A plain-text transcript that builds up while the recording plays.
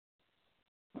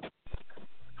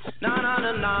I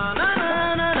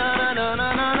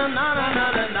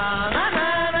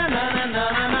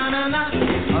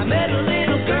met a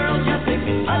little girl just the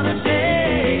other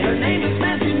day. Her name is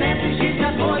Nancy Nancy. She's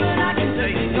got more than I can say.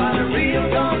 Got a real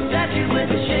gold statue with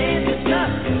a shade of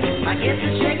stuff. I get to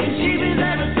shaking sheepies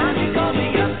every time she calls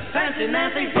me up. Fancy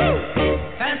Nancy, woo!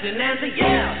 Fancy Nancy,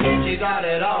 yeah, she got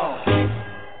it all.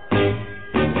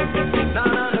 Na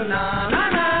na na na na.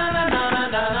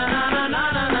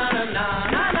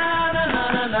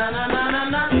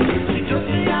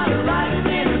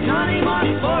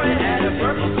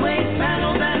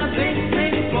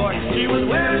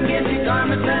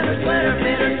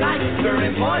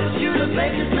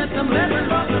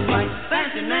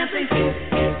 Fancy Nancy,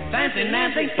 Fancy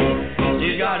Nancy,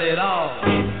 she's got it all.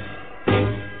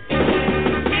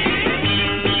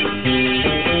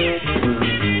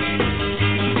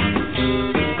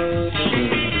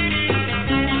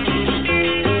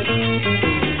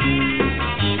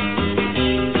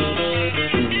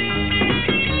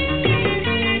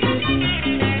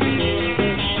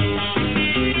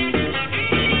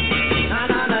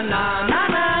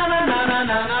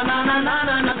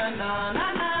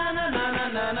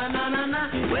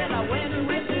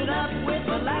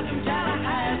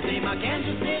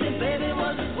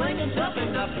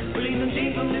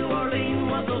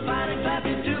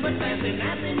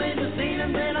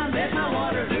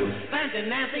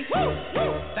 Nancy, woo,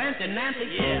 woo, Fancy Nancy,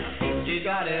 yeah, she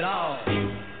got it all.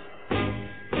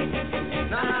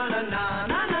 Na na na na na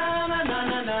na na na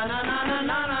na na na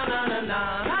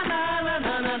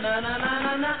na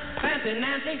na na. Fancy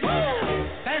Nancy, woo,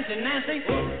 Fancy Nancy,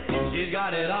 she's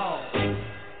got it all.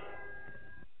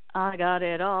 I got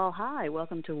it all. Hi,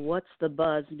 welcome to What's the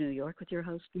Buzz New York with your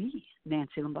host, me,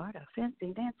 Nancy Lombardo.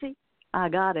 Fancy Nancy, I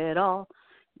got it all.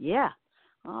 Yeah.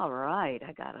 All right,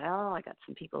 I got it all. I got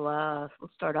some people. We'll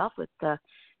start off with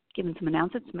giving some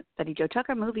announcements. Betty Jo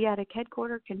Tucker, Movie Attic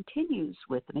Headquarters, continues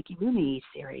with the Mickey Rooney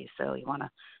series. So you want to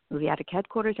Movie Attic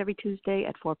Headquarters every Tuesday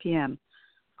at 4 p.m.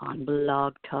 on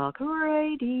Blog Talk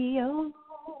Radio.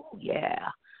 Yeah.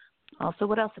 Also,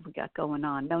 what else have we got going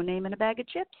on? No Name in a Bag of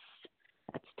Chips.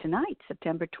 That's tonight,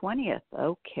 September 20th.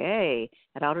 Okay,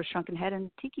 at Otto's Shrunken Head and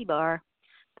Tiki Bar.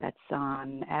 That's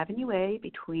on Avenue A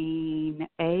between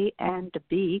A and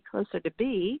B, closer to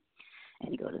B. And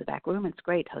you go to the back room. It's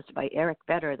great, hosted by Eric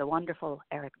Vedder, the wonderful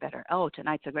Eric Vedder. Oh,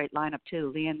 tonight's a great lineup,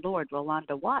 too. Leanne Lord,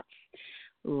 Rolanda Watts,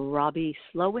 Robbie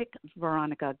Slowick,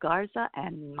 Veronica Garza,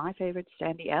 and my favorite,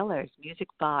 Sandy Ellers. Music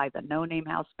by the No Name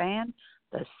House Band,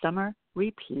 the Summer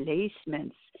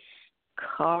Replacements,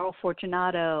 Carl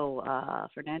Fortunato,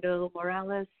 Fernando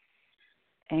Morales,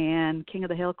 and King of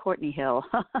the Hill, Courtney Hill.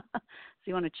 So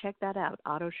you want to check that out,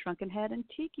 Otto's Shrunken Head and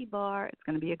Tiki Bar. It's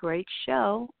going to be a great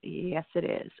show. Yes, it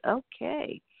is.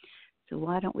 Okay. So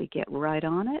why don't we get right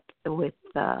on it with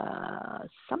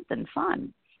something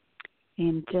fun?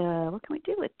 And what can we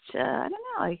do? I don't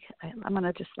know. I'm going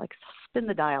to just spin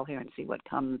the dial here and see what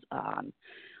comes on.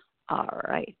 All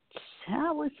right.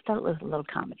 Let's start with a little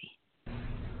comedy.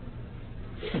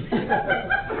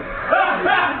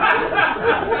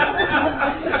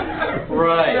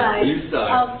 Right, you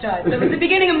start. I'll start. So it was the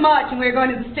beginning of March and we were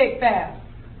going to the state fair.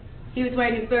 He was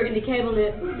wearing his burgundy cable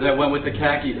knit. That went with the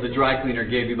khakis the dry cleaner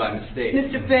gave you by mistake.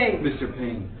 Mr. Ping. Mr.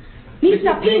 Ping.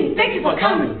 Mr. Ping, thank you for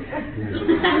coming.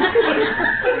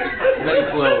 Then he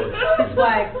closed. His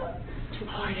wife. Too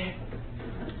hard.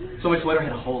 So my sweater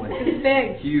had a hole in it. It was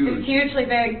big. Huge. It was hugely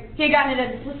big. He had gotten it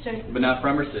as a sister. But not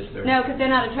from her sister. No, because they're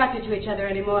not attracted to each other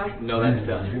anymore. No, that's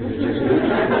done.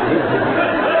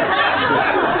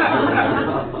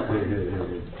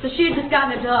 So she had just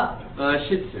gotten a dog.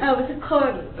 Shih Tzu. Oh, it was a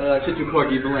corgi. Shih Tzu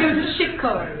Corgi blend. It was a shit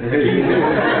corgi.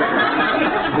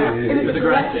 It was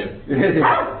aggressive.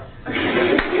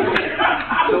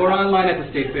 So we're online at the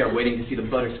state fair waiting to see the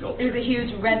butter sculpture. It was a huge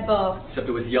red bull. Except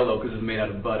it was yellow because it was made out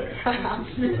of butter.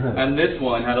 And this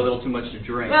one had a little too much to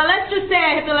drink. Well, let's just say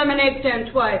I hit the lemonade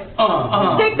stand twice.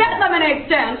 Take that, lemonade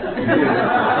stand!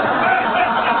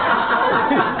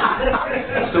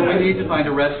 So we need to find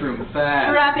a restroom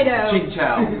fast. Rapido. Ching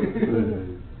chow.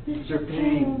 Mr.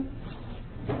 Ping.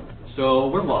 So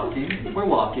we're walking.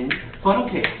 Funnel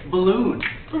cake, balloon.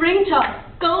 Ring toss,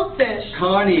 goldfish.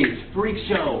 Carnies, freak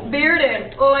show.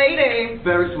 Bearded, lady.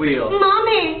 Ferris wheel.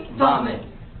 Mommy. Vomit.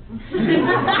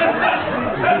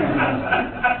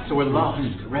 So we're lost.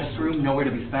 Restroom, nowhere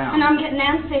to be found. And I'm getting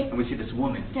Nancy. And we see this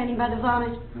woman. Standing by the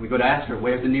vomit. And we go to ask her,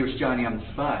 where's the nearest Johnny on the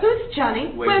spot? Who's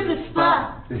Johnny? Where's the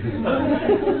spot?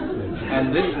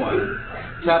 And this one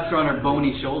taps her on her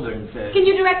bony shoulder and says, Can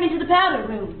you direct me to the powder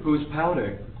room? who's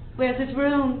powder? Where's his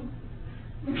room?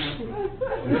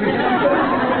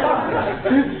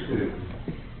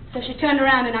 So turned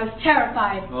around and I was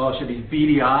terrified. Oh, she had these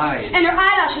beady eyes. And her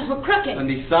eyelashes were crooked. And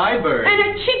these sideburns. And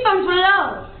her cheekbones were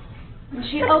low. And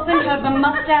she opened her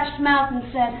bemustached mouth and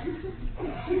said,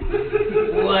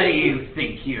 "What do you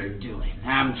think you're doing?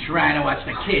 I'm trying to watch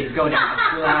the kids go down the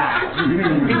slide.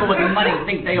 People with money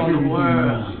think they own the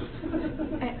world."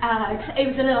 It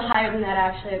was a little higher than that,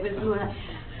 actually. It was more like,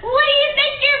 "What do you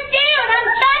think you're doing? I'm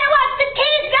trying to watch the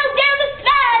kids go down the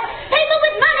slide. People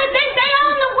with money think they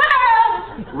own the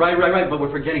world." Right, but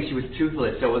we're forgetting she was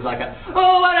toothless, so it was like a...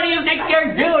 "Oh, what do you think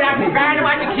you're doing? I'm trying to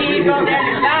watch the kids go down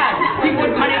the slide. People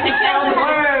with money think they own the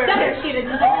world." That's right.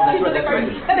 That's right.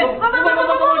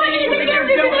 What do you think you're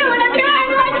doing? I'm trying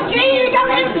to watch the kids go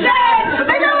down the slide.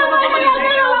 People with money think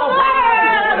they own the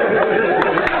world.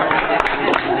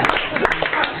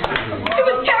 It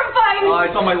was terrifying. I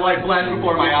saw my life flash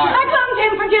before my eyes. I clung to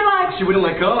him for dear life. She wouldn't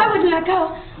let go. I wouldn't let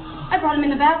go. I brought him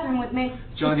in the bathroom with me.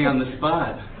 Johnny on the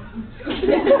spot.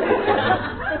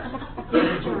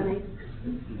 Johnny.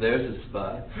 There's a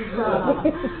spot.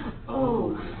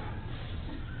 Oh.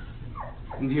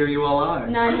 And here you all are.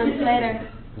 9 months later,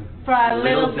 for our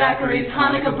little Zachary's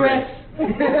Hanukkah bris.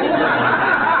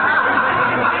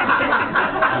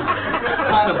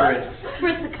 Hanukkah bris.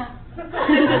 Brisika.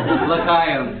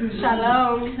 L'chaim.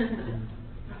 Shalom.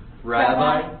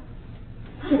 Rabbi.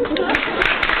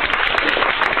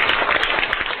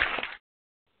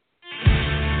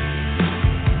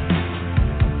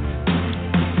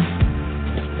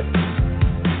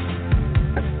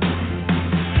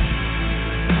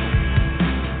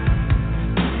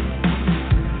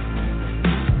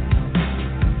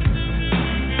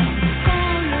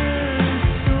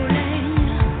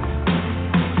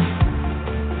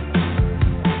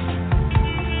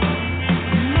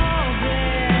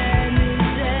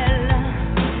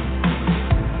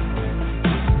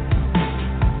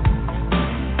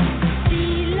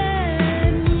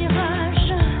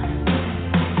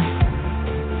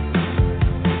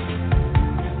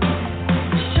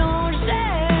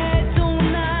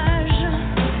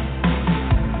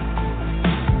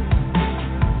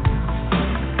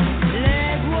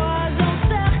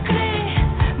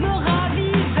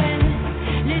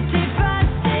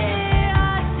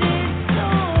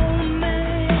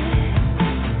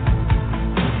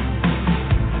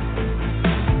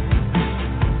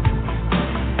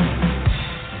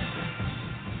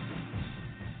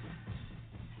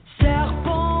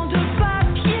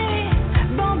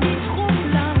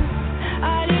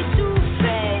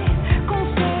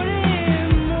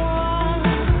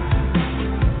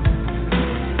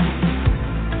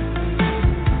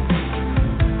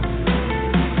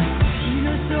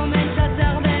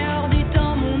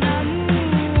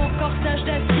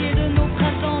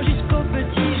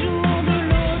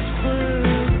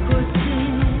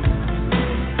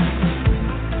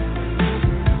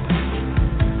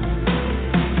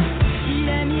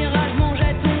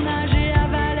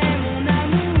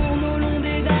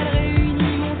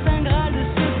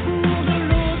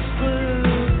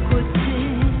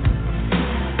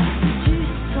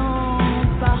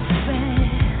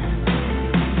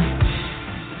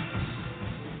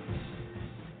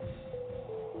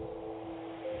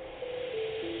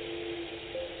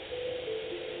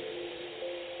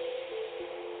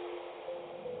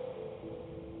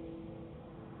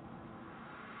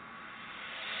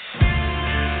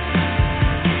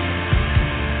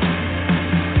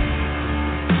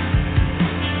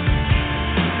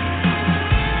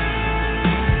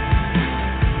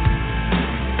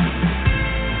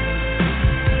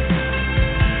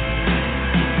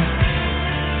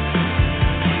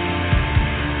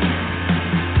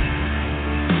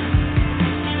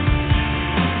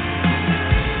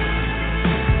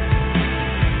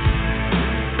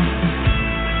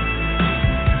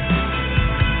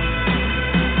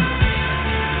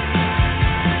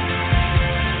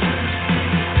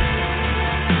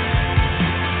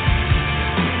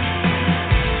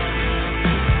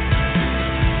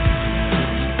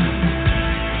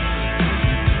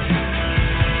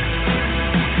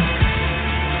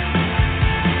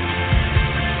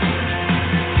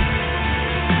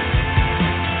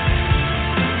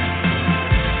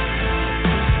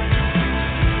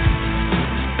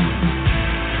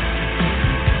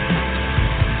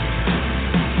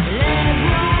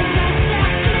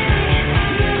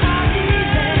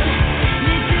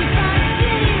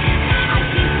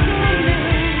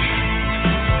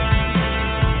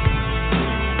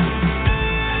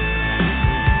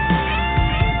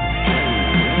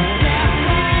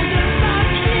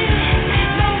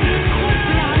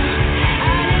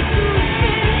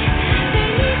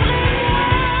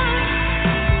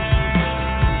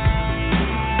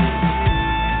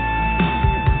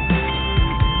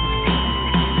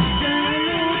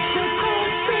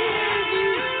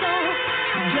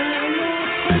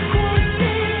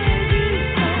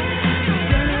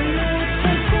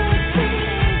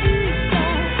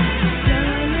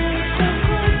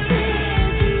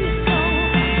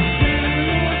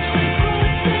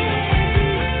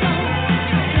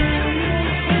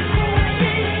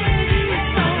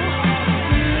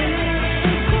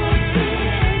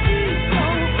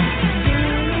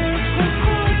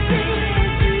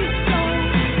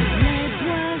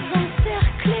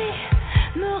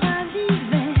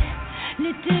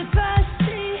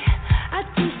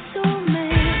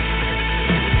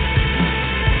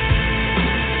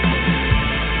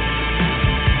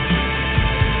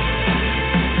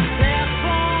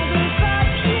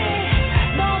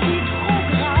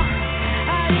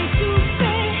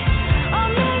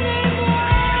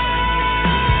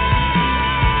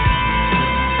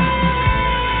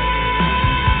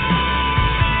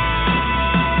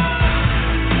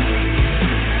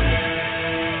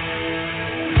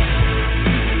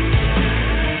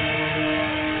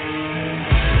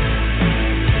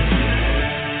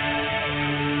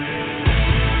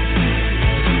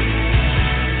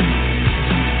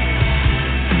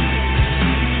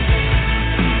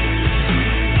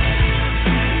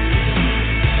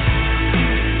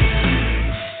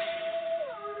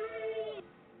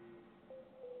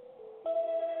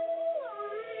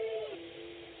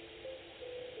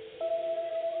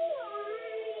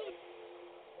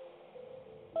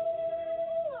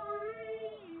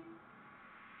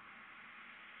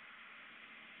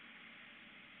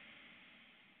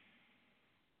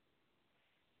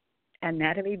 and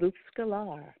Natalie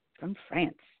Bouscalar from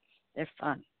France. They're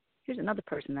fun. Here's another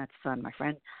person that's fun, my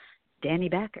friend Danny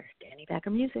Backer. Danny Backer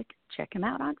Music. Check him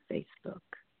out on Facebook.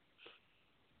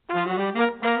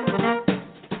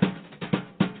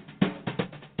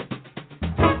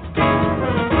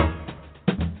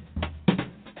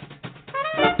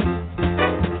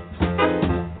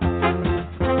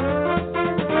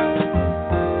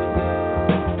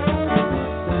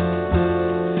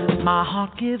 My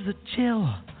heart gives a chill.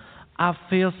 I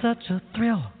feel such a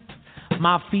thrill.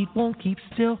 My feet won't keep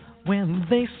still when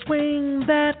they swing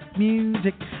that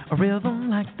music. A rhythm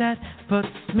like that puts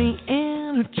me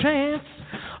in a trance.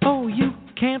 Oh, you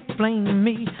can't blame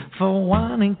me for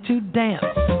wanting to dance.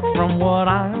 From what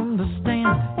I understand,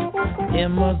 it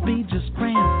must be just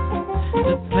grand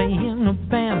to play in a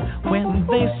band when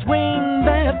they swing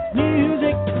that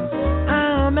music.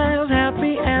 I'm as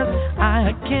happy as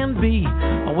I can be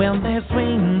when they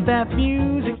swing that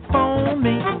music for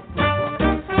me.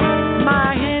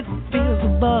 My head feels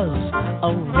a buzz,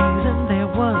 a reason there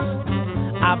was.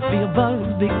 I feel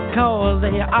buzzed because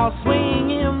they are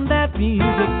swinging that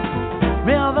music.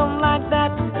 Rhythm like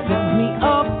that sends me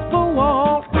up a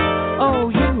wall. Oh,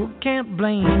 you can't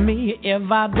blame me if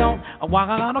I don't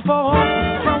wanna fall.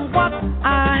 From what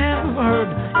I have heard,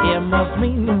 it must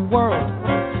mean the world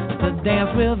to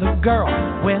dance with a girl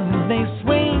when they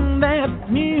swing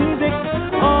that music.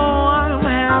 Oh, I'm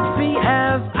happy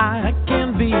as I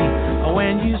can be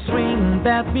when you swing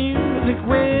that music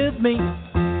with me.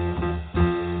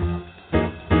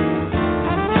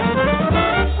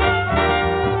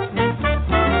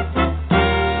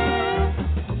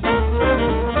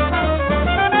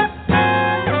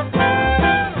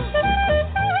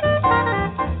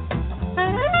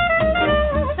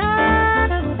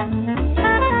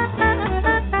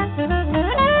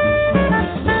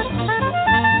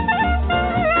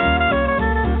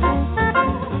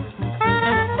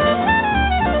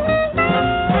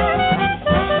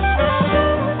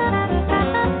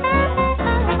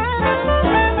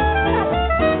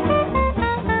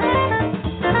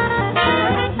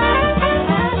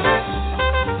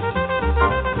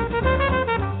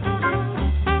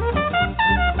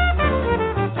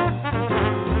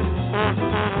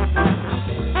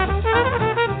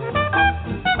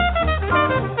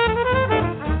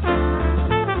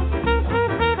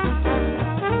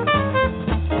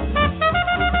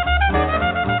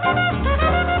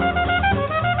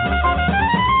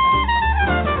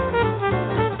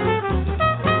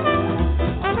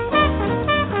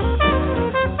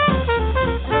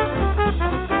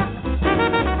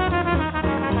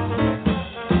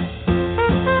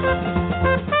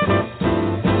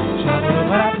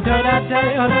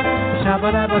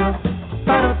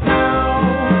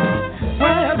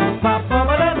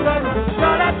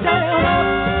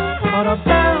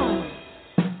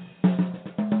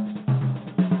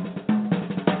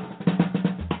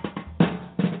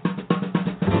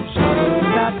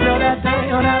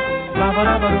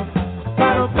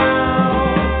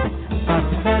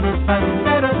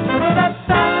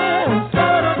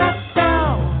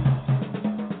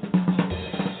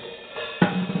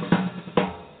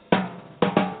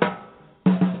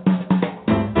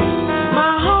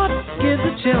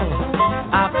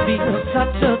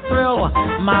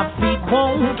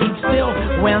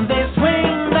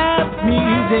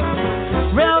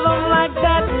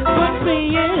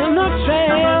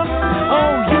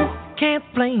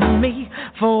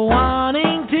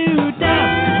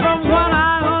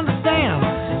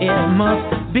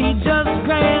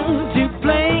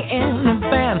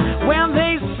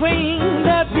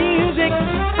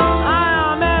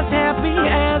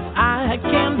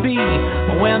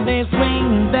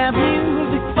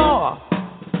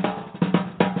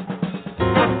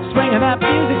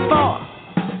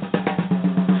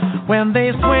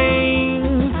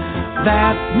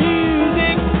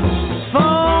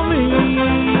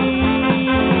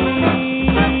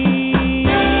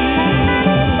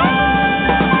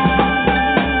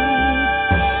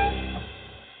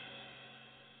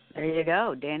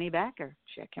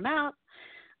 Check him out.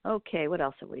 Okay, what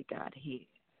else have we got here?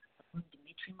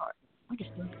 Dimitri Martin. We're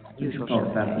just doing the usual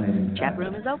show. Fascinating. Chat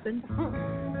room is open.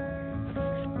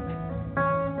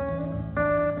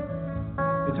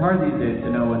 It's hard these days to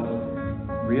know what's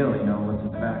real, what's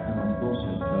a fact and what's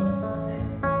bullshit. So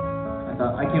I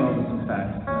thought I came up with some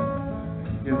facts.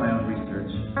 Doing my own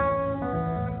research,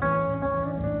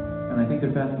 and I think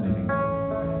they're fascinating.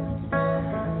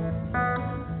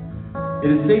 It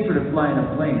is safer to fly in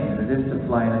a plane than it is to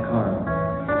fly in a car.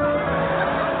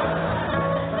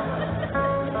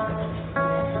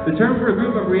 The term for a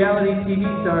group of reality TV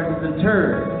stars is a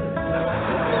turd.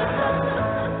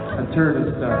 A turd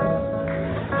of stars.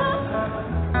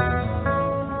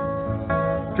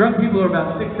 Drunk people are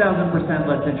about 6,000%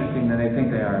 less interesting than they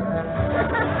think they are.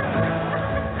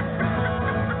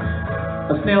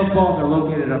 A snail's balls are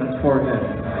located on its forehead.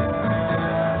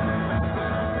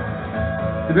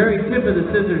 The very tip of the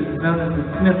scissors is known as the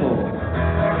sniffle.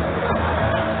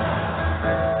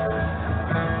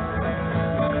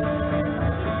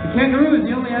 The kangaroo is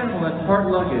the only animal that's part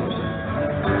luggage.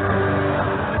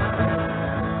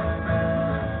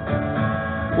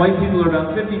 White people are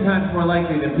about 50 times more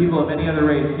likely than people of any other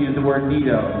race to use the word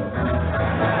neato.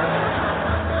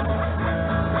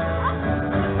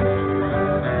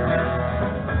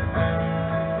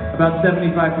 About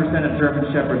 75% of German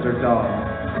shepherds are dogs.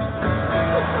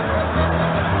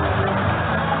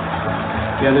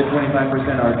 The other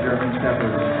 25% are German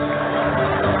shepherds.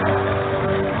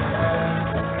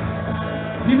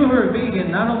 People who are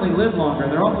vegan not only live longer,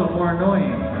 they're also more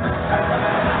annoying.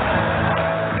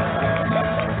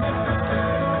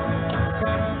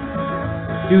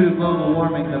 Due to global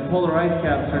warming, the polar ice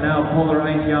caps are now polar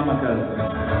ice yarmulkes.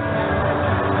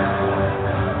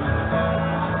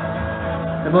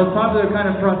 The most popular kind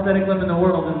of prosthetic limb in the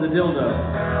world is the dildo.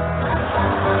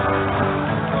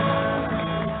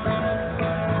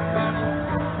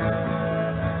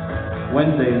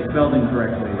 Wednesday is spelled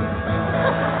incorrectly.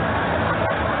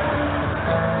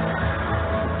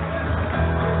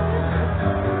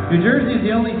 New Jersey is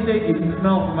the only state you can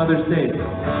smell from other states.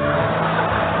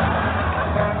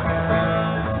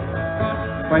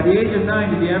 By the age of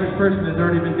 90, the average person has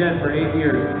already been dead for 8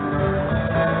 years.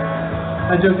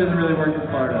 That joke doesn't really work in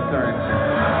Florida, sorry.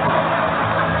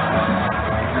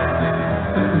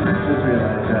 Just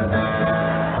realized that.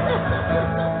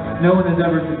 No one has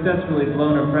ever successfully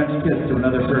blown a French kiss to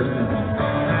another person.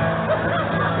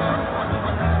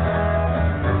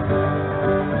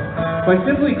 By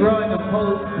simply growing a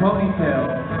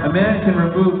ponytail, a man can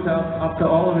remove up to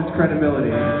all of his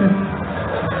credibility.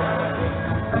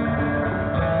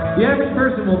 The average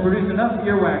person will produce enough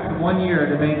earwax in 1 year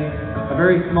to make a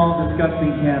very small,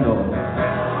 disgusting candle.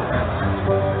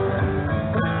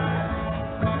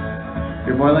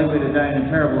 You're more likely to die in a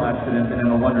terrible accident than in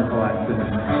a wonderful accident.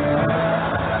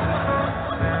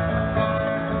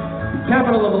 The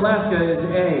capital of Alaska is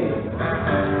A.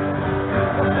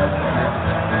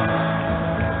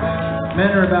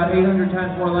 Men are about 800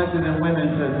 times more likely than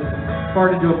women to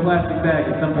fart into a plastic bag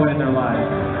at some point in their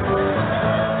lives.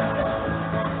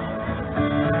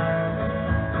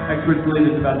 Experts believe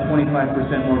there's about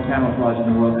 25% more camouflage in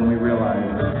the world than we realize.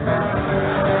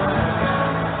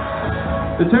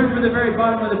 The term for the very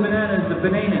bottom of the banana is the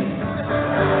bananus.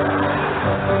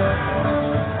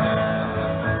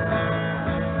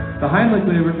 The Heimlich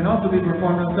maneuver can also be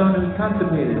performed on someone who's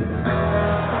constipated.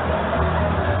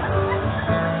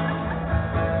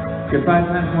 You're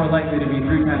 5 times more likely to be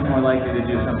 3 times more likely to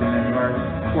do something than you are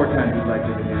 4 times as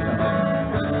likely to do something.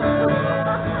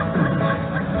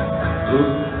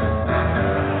 Oops.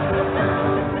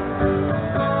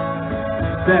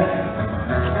 Sex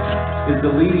is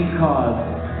the leading cause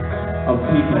of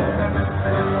people.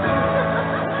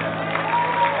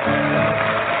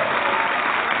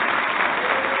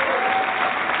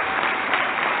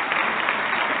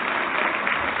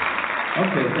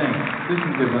 Okay, thanks. There's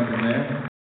some good ones in there.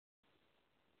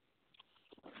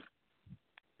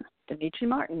 Dimitri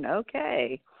Martin,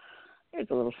 okay. Here's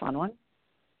a little fun one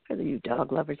for you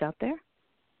dog lovers out there.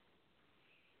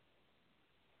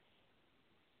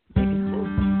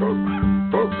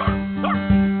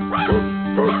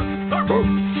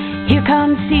 Here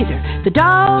comes Caesar, the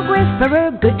dog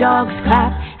whisperer. Good dogs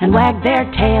clap and wag their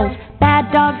tails.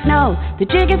 Bad dogs know the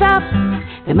jig is up.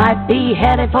 They might be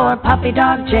headed for puppy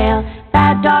dog jail.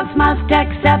 Bad dogs must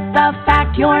accept the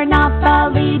fact you're not the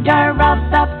leader of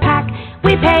the pack.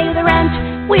 We pay the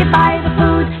rent, we buy the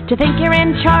food. To think you're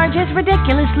in charge is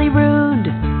ridiculously rude.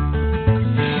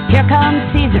 Here comes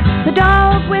Caesar, the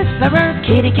dog whisperer.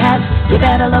 Kitty cat, you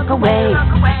better look away.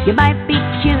 You might be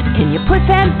cute in your puss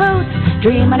and boots,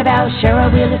 dreaming about Cheryl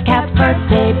Wheeler's cat's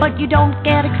birthday, but you don't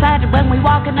get excited when we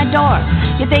walk in the door.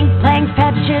 You think playing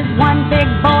fetch is one big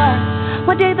bore.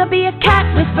 One day there'll be a cat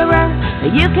whisperer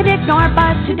that you can ignore,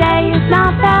 but today is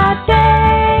not that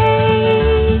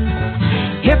day.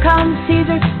 Here comes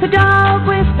Caesar, the dog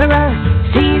whisperer.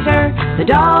 Caesar, the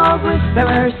dog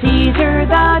whisperer. Caesar,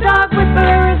 the dog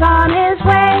whisperer is on his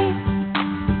way.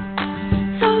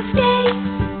 So stay,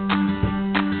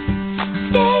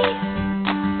 stay,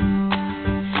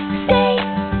 stay.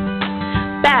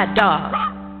 Bad dog.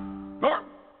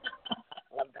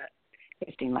 Love that.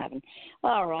 1511.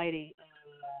 All righty.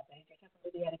 Banker Temple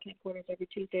Louisiana headquarters every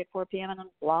Tuesday at 4 p.m. on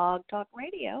Blog Talk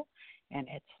Radio. and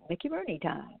it's Mickey Rooney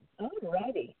time. All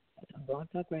righty. It's on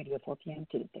Blog Talk Radio, 4 p.m.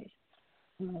 Tuesdays.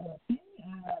 The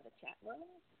chat room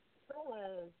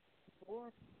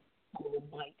was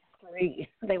 4.3.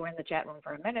 They were in the chat room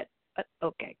for a minute, but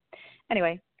okay.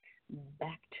 Anyway,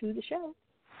 back to the show.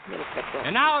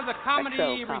 And now the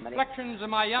comedy reflections of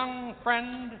my young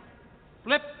friend,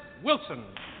 Flip Wilson.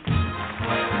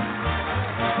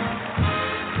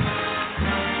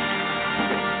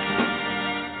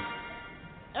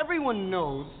 Everyone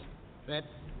knows that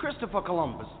Christopher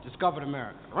Columbus discovered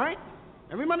America, right?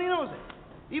 Everybody knows it.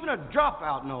 Even a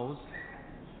dropout knows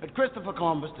that Christopher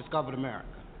Columbus discovered America.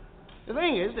 The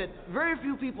thing is that very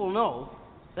few people know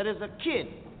that as a kid,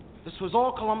 this was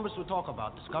all Columbus would talk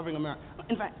about, discovering America.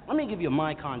 In fact, let me give you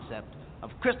my concept of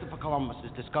Christopher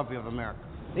Columbus's discovery of America.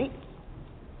 See?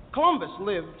 Columbus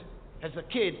lived as a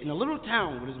kid in a little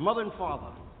town with his mother and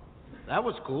father. That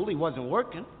was cool. He wasn't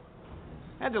working.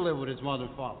 Had to live with his mother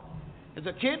and father. As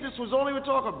a kid, this was all he would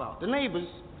talk about. The neighbors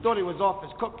thought he was off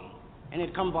his cookie. And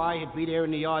he'd come by, he'd be there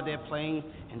in the yard there playing,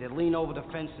 and they'd lean over the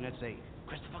fence and they'd say,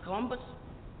 "Christopher Columbus,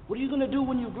 what are you going to do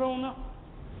when you're grown up?"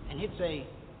 And he'd say,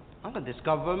 "I'm going to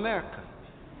discover America."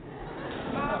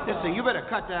 They'd say, "You better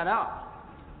cut that out.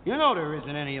 You know there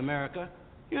isn't any America.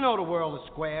 You know the world is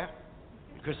square."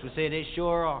 And Chris would say, "They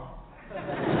sure are."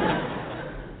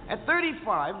 At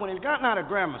 35, when he'd gotten out of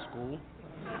grammar school,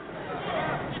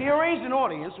 he arranged an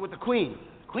audience with the Queen,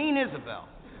 Queen Isabel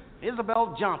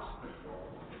Johnson.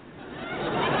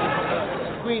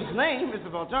 The Queen's name,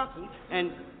 Isabel Johnson,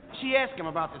 and she asked him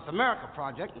about this America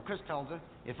project, and Chris tells her,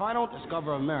 "If I don't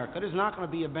discover America, there's not going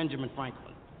to be a Benjamin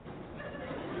Franklin,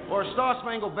 or a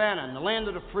Star-Spangled Banner in the land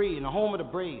of the free and the home of the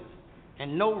brave,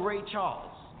 and no Ray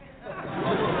Charles."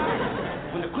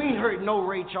 When the Queen heard no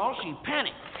Ray Charles, she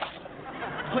panicked.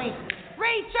 The Queen said,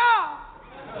 "Ray Charles?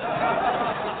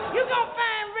 You gonna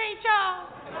find Ray Charles?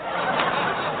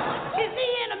 Is he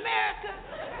in America?"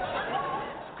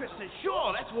 Chris said,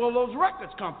 "Sure, that's where all those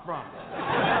records come from."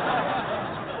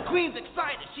 The Queen's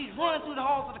excited. She's running through the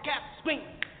halls of the castle, screaming,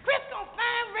 "Chris gonna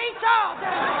find Ray Charles.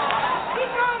 He's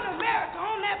going to America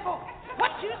on that boat.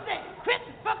 What you say? Chris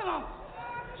is fucking on."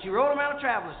 She wrote him out a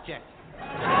traveler's check.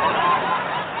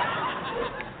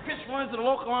 Chris runs to the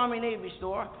local Army Navy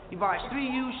store. He buys 3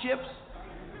 used ships,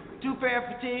 2 pair of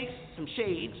fatigues, some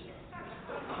shades.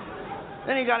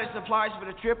 Then he got his supplies for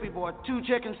the trip. He bought 2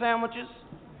 chicken sandwiches,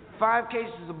 5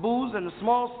 cases of booze, and a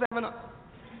small soda.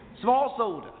 He bought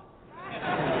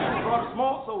a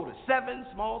small soda, 7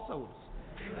 small sodas.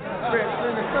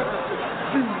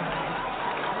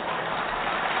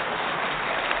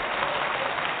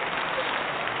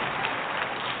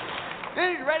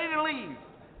 Then he's ready to leave.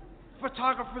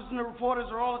 Photographers and the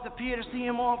reporters are all at the pier to see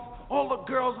him off. All the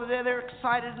girls are there, they're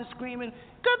excited and screaming,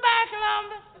 "Goodbye,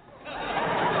 Columbus!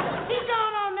 He's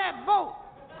going on that boat.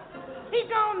 He's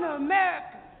going to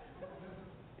America."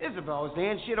 Isabel was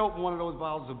there, and she'd opened one of those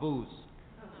bottles of booze.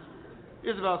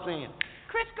 Isabel saying,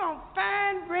 "Chris gonna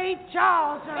find Ray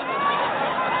Charles." I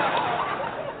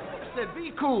said,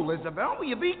 "Be cool, Isabel. Will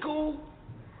you be cool?"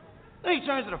 Then he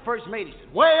turns to the first mate. He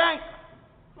said, "Weigh anchor."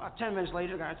 About 10 minutes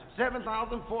later, the guy said,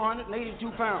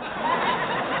 7,482 pounds.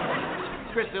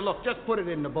 Chris said, "Look, just put it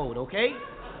in the boat, okay?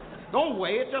 Don't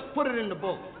weigh it, just put it in the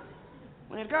boat."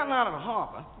 When he'd gotten out of the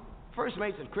harbor, first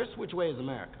mate said, "Chris, which way is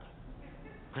America?"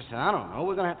 Chris said, "I don't know.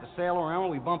 We're going to have to sail around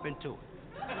when we bump into it."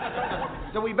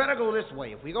 So we better go this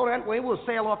way. If we go that way, we'll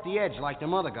sail off the edge like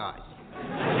them other guys.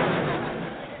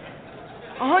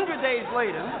 100 days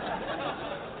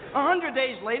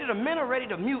later, the men are ready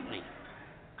to mutiny.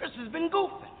 Chris has been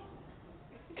goofing.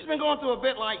 He's been going through a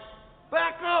bit like,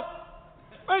 "Back up,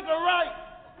 make a right,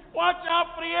 watch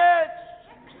out for the edge."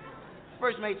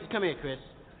 First mate says, "Come here, Chris."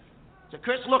 I said,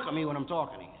 "Chris, look at me when I'm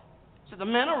talking to you." He said, "The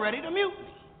men are ready to mutiny.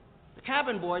 The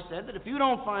cabin boy said that if you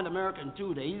don't find America in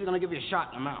 2 days, he's going to give you a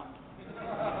shot in the mouth."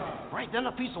 Right then,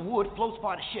 a piece of wood floats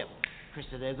by the ship. Chris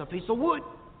said, "There's a piece of wood."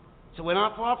 So we're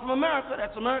not far from America.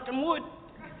 That's American wood.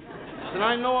 I said,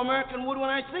 "I know American wood when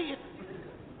I see it."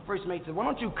 First mate said, "Why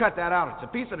don't you cut that out? It's a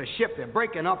piece of the ship. They're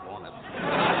breaking up on us."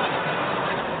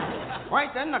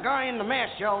 Right then, the guy in the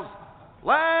mast yells,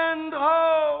 "Land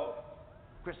ho!"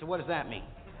 Chris said, "What does that mean?"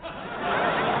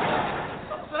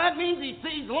 So that means he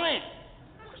sees land.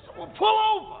 Chris said, "Well, pull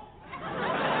over."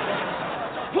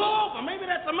 "Pull over. Maybe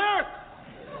that's America.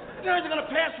 You guys are going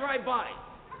to pass right by.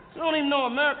 You don't even know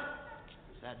America."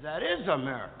 That is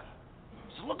America.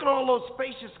 So look at all those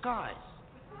spacious skies.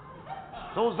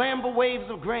 Those amber waves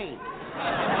of grain.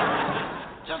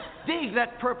 Just dig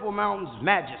that purple mountain's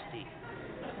majesty.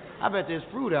 I bet there's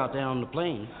fruit out there on the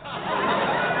plain.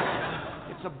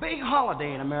 It's a big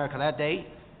holiday in America that day.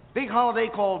 Big holiday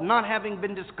called Not Having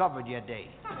Been Discovered Yet Day.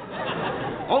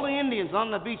 All the Indians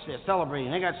on the beach there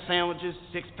celebrating. They got sandwiches,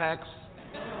 6-packs,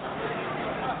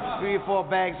 3 or 4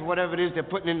 bags of whatever it is they're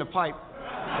putting in the pipe.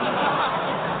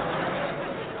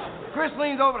 Chris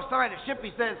leans over the side of the ship.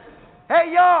 He says,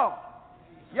 "Hey, yo,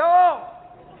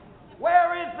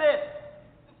 where is this?"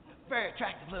 Very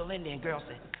attractive little Indian girl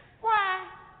said, "Why?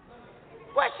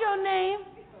 What's your name?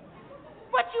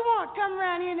 What you want? Come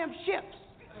around here in them ships."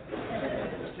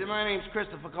 She said, "My name's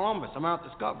Christopher Columbus. I'm out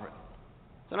discovering."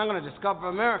 Then I'm going to discover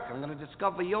America. I'm going to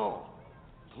discover y'all.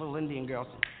 The little Indian girl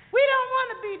said, "We don't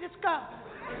want to be discovered.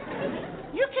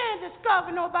 You can't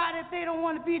discover nobody if they don't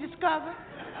want to be discovered.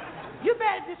 You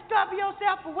better discover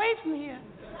yourself away from here."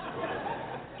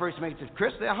 First mate said,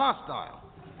 "Chris, they're hostile."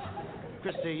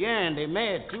 Chris said, "Yeah, and they're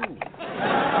mad, too."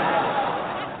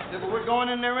 Says, "We're going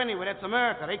in there anyway. That's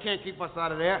America. They can't keep us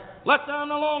out of there. Let down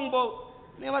the longboat."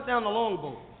 And they let down the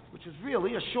longboat, which was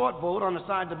really a short boat on the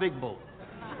side of the big boat.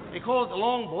 They called it the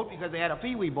longboat because they had a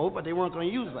peewee boat, but they weren't going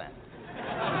to use that.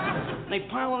 And they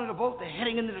pile into the boat. They're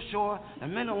heading into the shore. The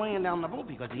men are laying down the boat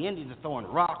because the Indians are throwing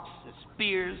rocks, and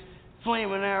spears,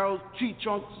 flaming arrows, tree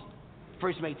trunks.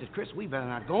 First mate said, "Chris, we better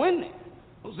not go in there.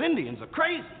 Those Indians are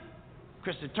crazy."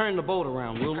 Chris said, "Turn the boat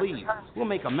around. We'll leave. We'll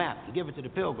make a map and give it to the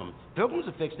Pilgrims. Pilgrims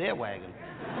will fix their wagon."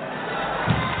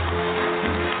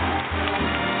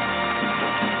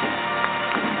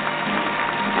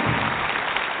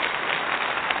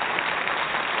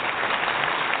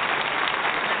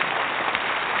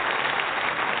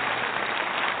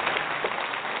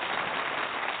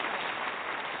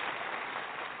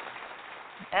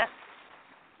 Yeah.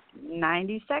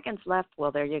 90 seconds left.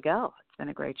 Well, there you go. It's been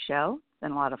a great show. It's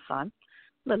been a lot of fun.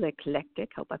 A little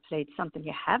eclectic. Hope I played something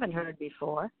you haven't heard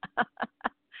before.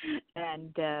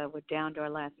 And we're down to our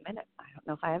last minute. I don't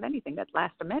know if I have anything that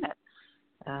lasts a minute.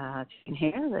 As you can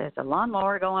hear, there's a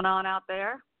lawnmower going on out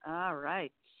there. All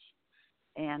right.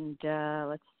 And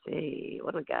let's see.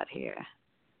 What do we got here?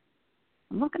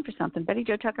 I'm looking for something. Betty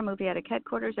Jo Tucker Movie Attic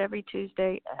Headquarters every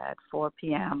Tuesday at 4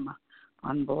 p.m.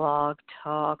 on Blog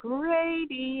Talk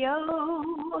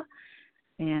Radio.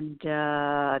 And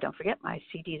don't forget, my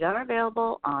CDs are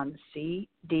available on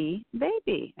CD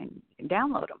Baby, and you can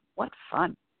download them. What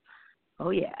fun.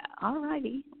 Oh, yeah. All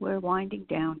righty. We're winding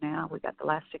down now. We got the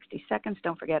last 60 seconds.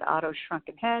 Don't forget Otto's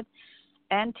Shrunken Head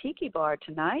and Tiki Bar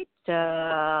tonight.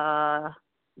 No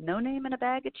Name in a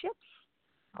Bag of Chips.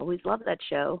 Always love that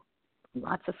show.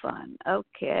 Lots of fun.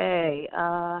 Okay.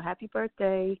 Happy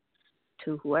birthday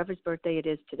to whoever's birthday it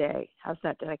is today. How's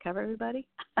that? Did I cover everybody?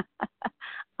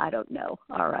 I don't know.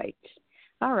 All right.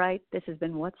 All right. This has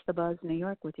been What's the Buzz New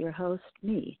York with your host,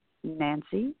 me,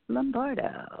 Nancy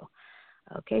Lombardo.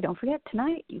 Okay, don't forget,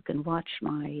 tonight you can watch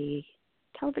my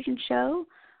television show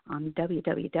on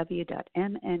www.mnn.org,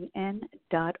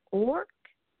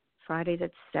 Fridays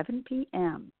at 7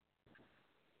 p.m.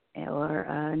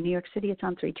 Or New York City, it's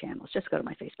on 3 channels. Just go to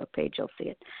my Facebook page. You'll see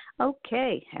it.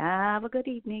 Okay, have a good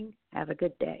evening. Have a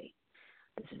good day.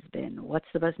 This has been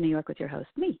What's the Buzz New York with your host,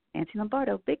 me, Nancy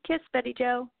Lombardo. Big kiss, Betty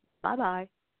Jo. Bye-bye.